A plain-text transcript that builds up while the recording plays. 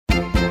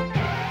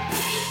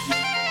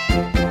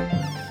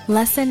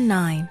Lesson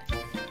 9.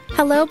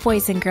 Hello,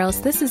 boys and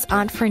girls. This is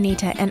Aunt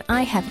Fernita, and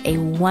I have a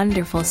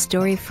wonderful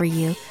story for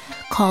you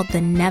called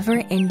The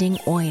Never-Ending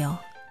Oil.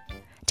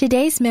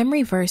 Today's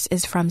memory verse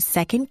is from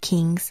 2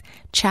 Kings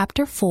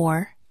chapter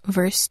 4,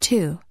 verse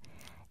 2.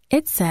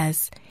 It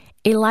says,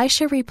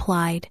 Elisha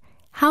replied,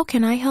 "How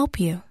can I help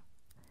you?"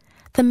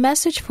 The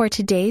message for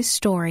today's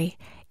story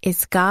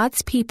is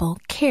God's people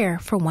care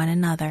for one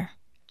another.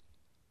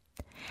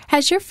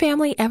 Has your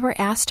family ever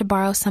asked to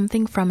borrow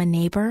something from a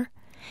neighbor?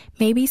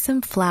 Maybe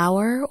some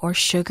flour or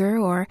sugar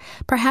or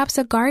perhaps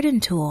a garden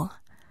tool.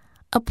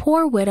 A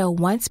poor widow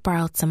once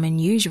borrowed some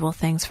unusual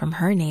things from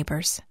her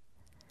neighbors.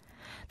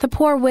 The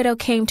poor widow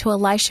came to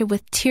Elisha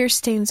with tear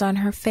stains on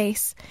her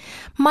face.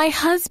 "My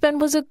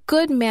husband was a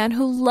good man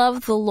who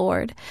loved the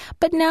Lord,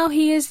 but now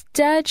he is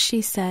dead,"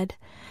 she said.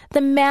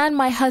 "The man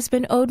my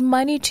husband owed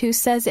money to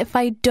says if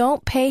I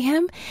don't pay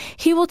him,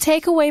 he will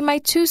take away my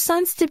 2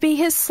 sons to be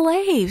his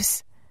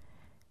slaves."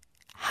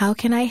 "How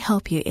can I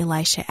help you?"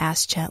 Elisha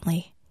asked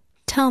gently.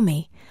 "Tell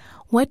me,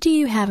 what do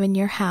you have in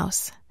your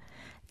house?"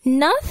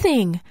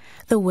 "Nothing,"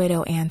 the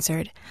widow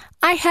answered.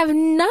 "I have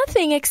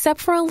nothing except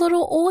for a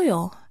little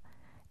oil."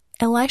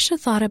 Elisha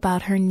thought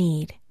about her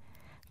need.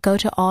 "Go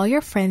to all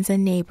your friends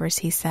and neighbors,"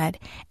 he said,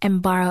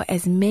 "and borrow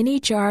as many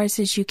jars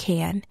as you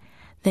can.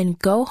 Then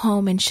go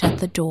home and shut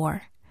the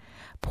door.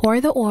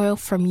 Pour the oil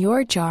from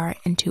your jar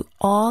into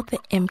all the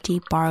empty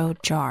borrowed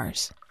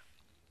jars."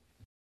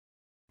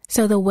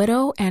 So the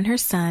widow and her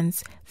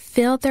sons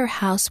filled their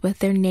house with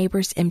their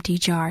neighbors' empty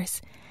jars.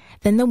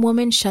 Then the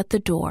woman shut the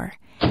door,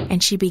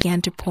 and she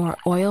began to pour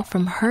oil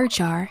from her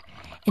jar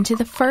into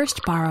the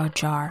first borrowed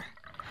jar.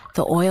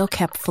 The oil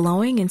kept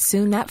flowing, and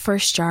soon that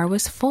first jar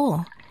was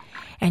full.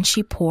 And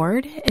she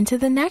poured into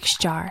the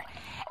next jar,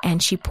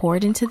 and she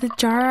poured into the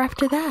jar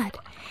after that.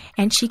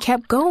 And she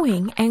kept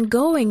going,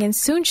 and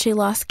soon she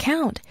lost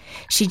count.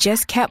 She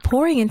just kept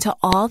pouring until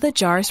all the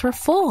jars were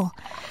full.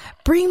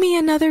 "Bring me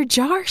another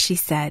jar," she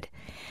said.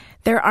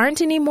 "There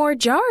aren't any more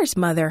jars,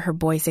 Mother," her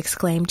boys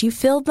exclaimed. "You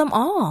filled them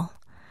all."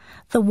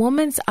 The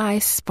woman's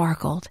eyes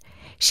sparkled.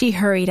 She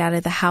hurried out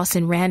of the house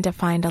and ran to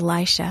find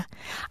Elisha.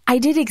 "I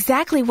did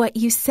exactly what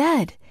you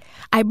said.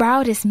 I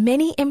borrowed as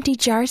many empty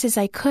jars as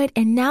I could,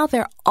 and now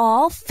they're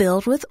all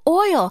filled with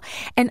oil,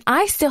 and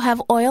I still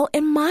have oil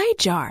in my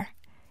jar."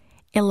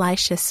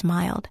 Elisha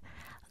smiled.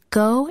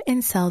 "Go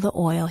and sell the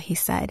oil," he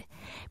said.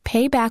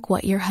 "Pay back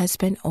what your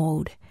husband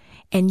owed,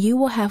 and you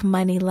will have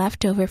money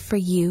left over for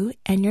you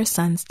and your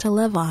sons to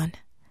live on."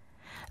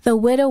 The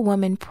widow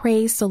woman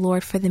praised the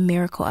Lord for the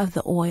miracle of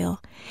the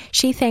oil.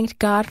 She thanked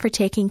God for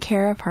taking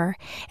care of her,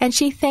 and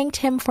she thanked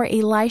him for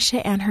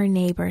Elisha and her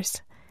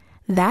neighbors.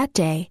 That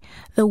day,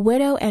 the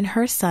widow and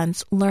her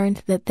sons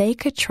learned that they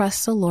could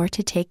trust the Lord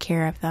to take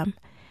care of them.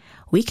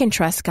 We can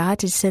trust God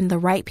to send the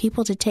right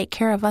people to take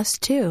care of us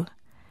too.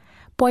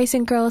 Boys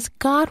and girls,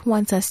 God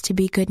wants us to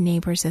be good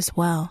neighbors as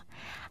well.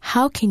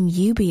 How can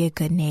you be a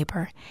good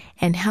neighbor,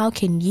 and how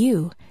can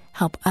you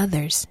help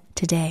others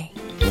today?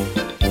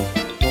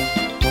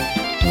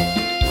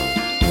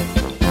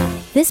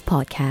 This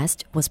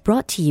podcast was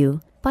brought to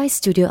you by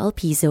Studio El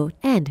Piso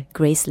and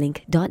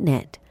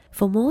Gracelink.net.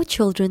 For more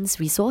children's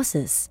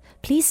resources,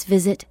 please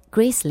visit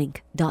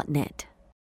Gracelink.net.